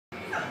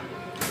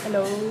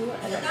Hello,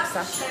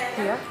 Alexa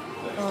here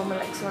from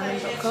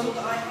alexarandom.com.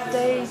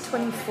 Day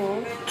 24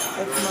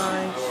 of my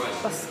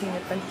busking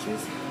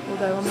adventures,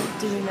 although I'm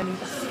not doing any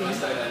busking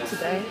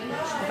today.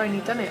 I've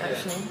only done it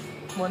actually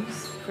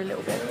once for a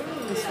little bit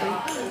this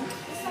week.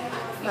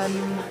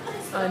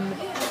 I'm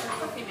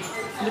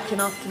looking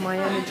after my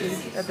energy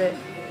a bit.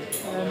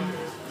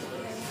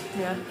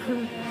 Yeah.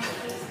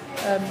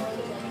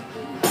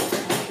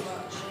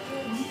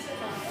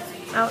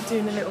 Out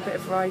doing a little bit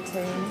of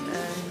writing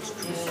and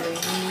drawing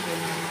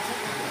and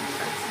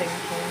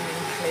thinking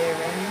and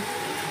clearing.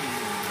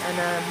 And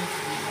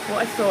what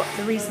I thought,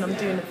 the reason I'm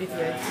doing a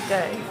video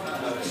today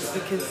is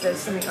because there's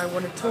something I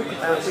want to talk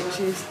about, which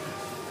is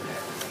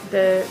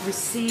the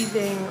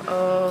receiving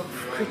of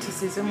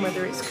criticism,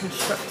 whether it's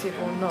constructive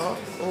or not,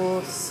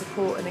 or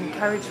support and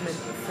encouragement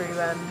through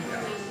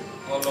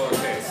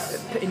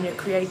putting your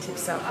creative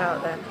self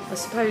out there. I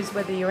suppose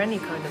whether you're any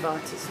kind of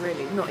artist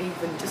really, not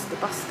even just the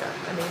busker.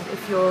 I mean,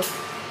 if you're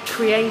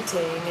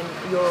creating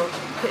and you're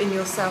putting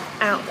yourself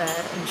out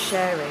there and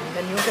sharing,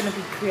 then you're going to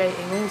be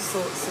creating all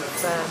sorts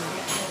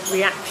of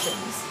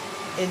reactions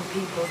in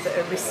people that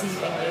are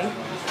receiving you,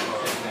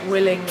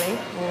 willingly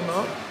or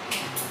not.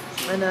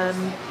 And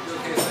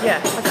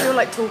yeah, I feel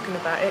like talking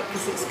about it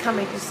because it's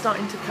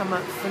starting to come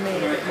up for me a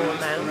bit more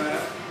now.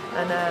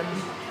 And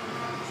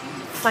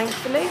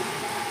thankfully,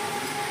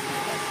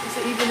 is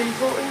it even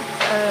important?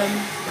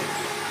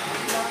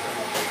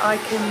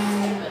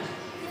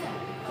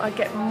 I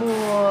get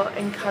more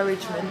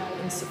encouragement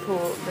and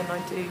support than I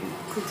do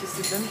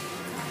criticism.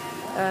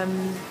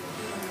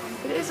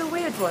 But it is a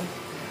weird one,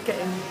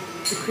 getting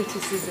the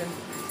criticism.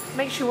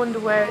 Makes you wonder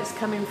where it's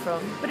coming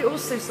from, but it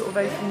also sort of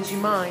opens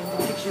your mind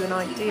and gives you an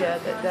idea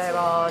that there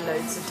are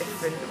loads of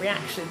different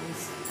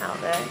reactions out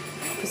there,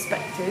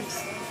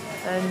 perspectives,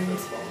 and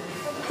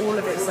all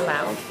of it's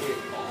allowed.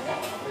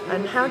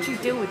 And how do you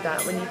deal with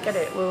that when you get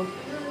it? Well,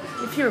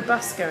 if you're a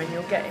busker and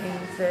you're getting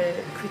the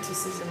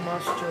criticism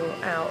whilst you're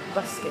out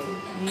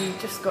busking, you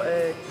just got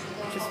to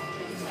just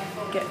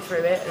get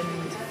through it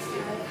and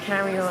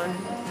carry on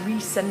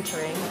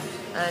recentering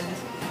and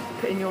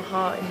putting your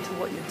heart into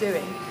what you're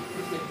doing.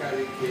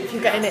 If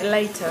you're getting it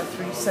later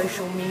through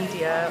social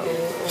media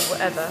or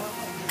whatever,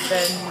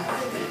 then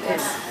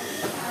it's,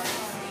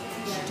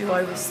 do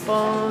I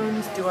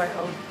respond? Do I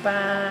hold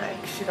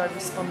back? Should I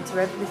respond to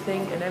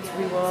everything and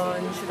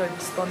everyone? Should I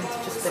respond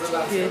to just the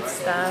good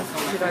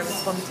stuff? Should I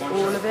respond to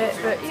all of it?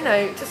 But you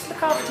know, just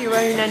look after your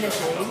own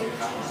energy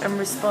and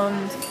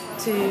respond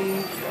to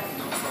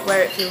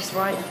where it feels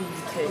right for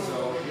you to.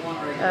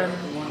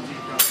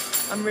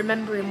 I'm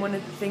remembering one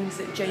of the things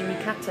that Jamie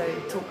Cato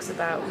talks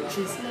about, which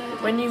is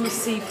when you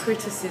receive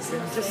criticism,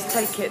 just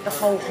take it the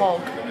whole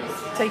hog,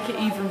 take it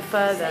even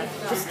further,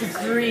 just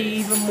agree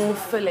even more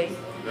fully.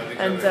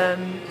 And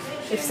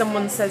if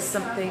someone says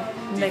something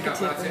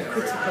negative and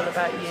critical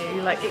about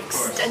you, like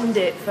extend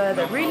it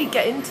further, really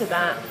get into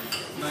that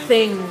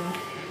thing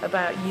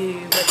about you,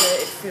 whether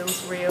it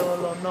feels real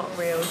or not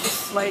real,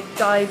 just like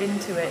dive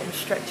into it and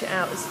stretch it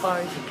out as far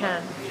as you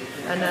can.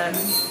 And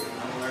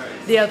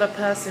the other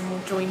person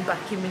will join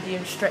back in with you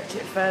and stretch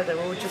it further,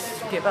 or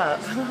just give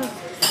up.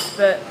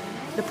 But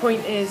the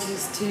point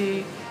is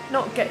to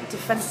not get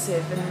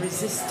defensive and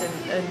resistant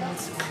and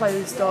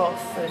closed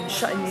off and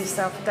shutting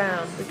yourself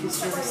down because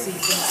you're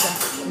receiving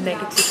some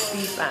negative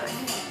feedback.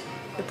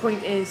 The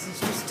point is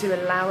just to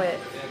allow it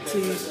to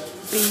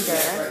be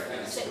there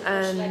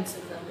and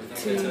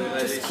to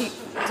just keep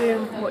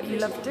doing what you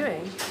love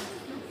doing.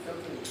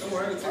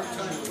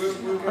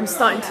 I'm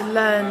starting to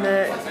learn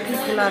that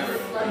people have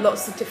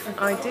lots of different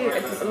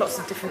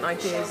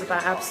ideas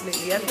about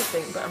absolutely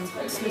everything, but I'm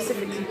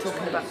specifically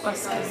talking about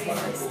busking here.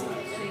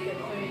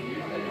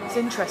 It's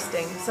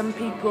interesting. Some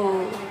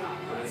people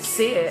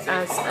see it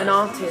as an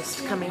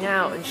artist coming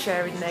out and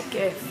sharing their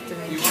gift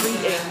and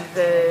treating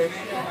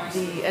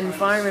the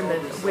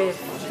environment with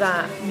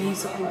that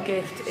musical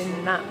gift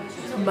in that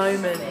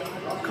moment,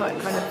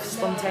 kind of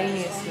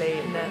spontaneously,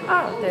 and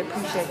they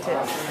appreciate it.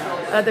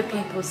 Other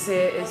people see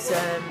it as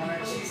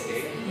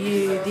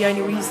the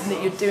only reason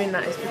that you're doing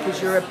that is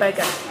because you're a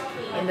beggar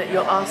and that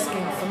you're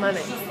asking for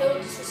money.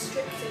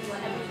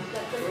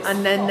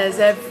 And then there's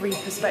every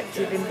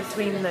perspective in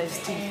between those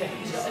two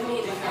things.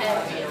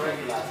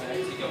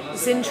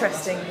 It's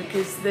interesting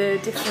because the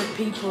different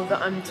people that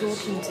I'm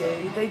talking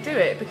to, they do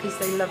it because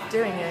they love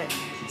doing it.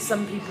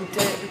 Some people do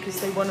it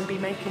because they want to be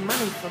making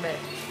money from it.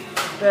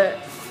 But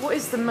what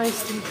is the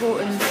most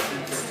important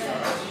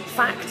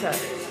factor?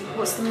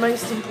 What's the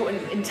most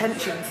important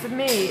intention? For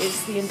me,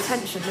 it's the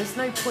intention. There's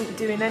no point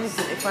doing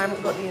anything if I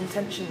haven't got the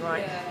intention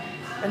right.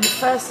 And the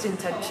first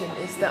intention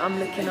is that I'm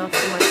looking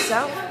after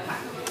myself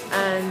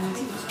and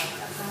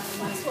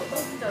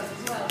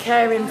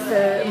caring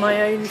for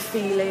my own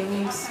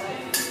feelings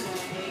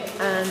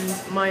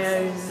and my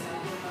own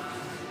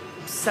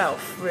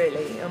self,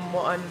 really. And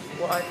what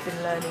I've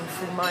been learning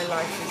through my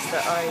life is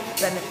that I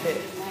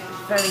benefit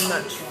very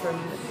much from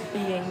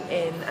being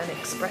in and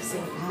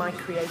expressing my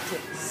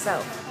creative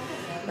self.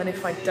 And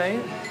if I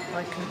don't,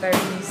 I can very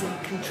easily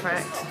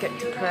contract, get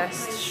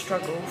depressed,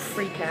 struggle,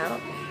 freak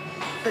out.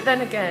 But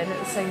then again, at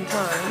the same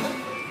time,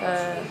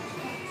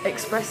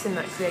 expressing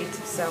that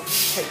creative self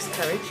takes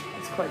courage.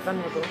 It's quite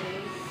vulnerable.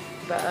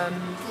 But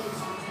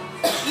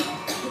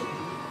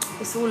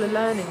it's all a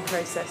learning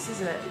process,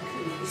 isn't it?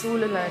 It's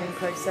all a learning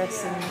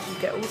process, and you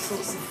get all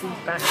sorts of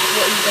feedback.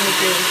 What are you going to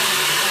do?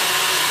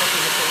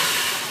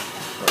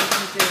 What are you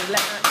going to do?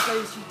 Let that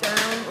close you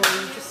down, or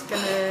are you just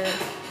going to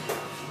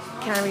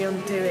carry on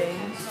doing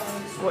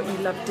what you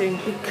love doing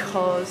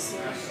because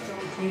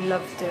you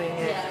love doing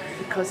it,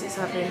 because it's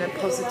having a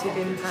positive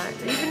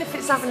impact? Even if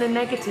it's having a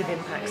negative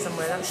impact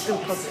somewhere, that's still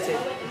positive.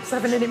 It's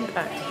having an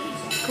impact.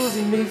 It's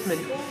causing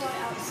movement.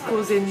 It's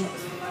causing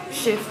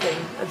shifting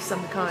of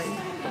some kind.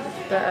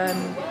 But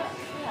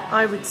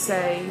I would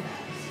say,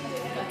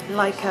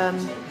 like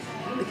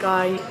the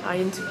guy I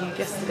interviewed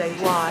yesterday,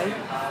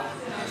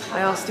 I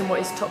asked him what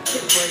his top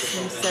tip was,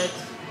 and he said,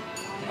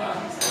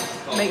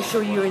 make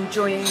sure you're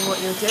enjoying what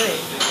you're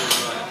doing,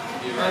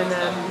 and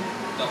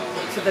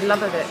for the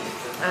love of it,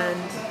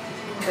 and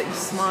that you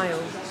smile.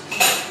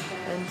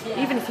 And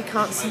even if you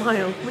can't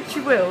smile, which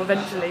you will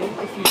eventually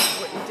if you know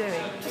what you're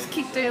doing, just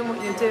keep doing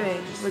what you're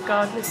doing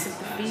regardless of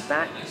the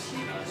feedback.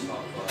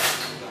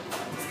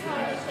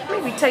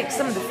 Maybe take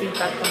some of the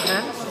feedback on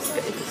hand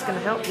if it's going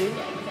to help you,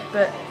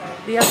 but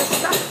the other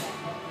stuff,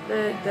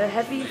 the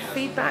heavy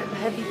feedback, the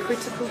heavy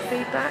critical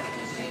feedback,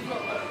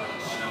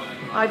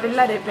 either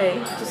let it be,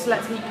 just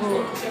let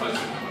people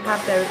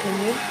have their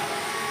opinion,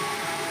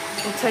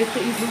 or take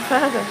it even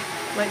further.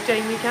 Like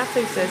Jamie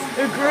Gatto says,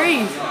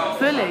 agree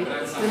fully,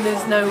 then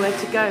there's nowhere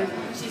to go.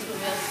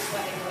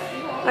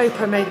 I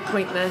hope I made a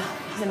point there.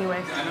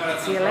 Anyway,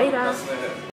 see you later.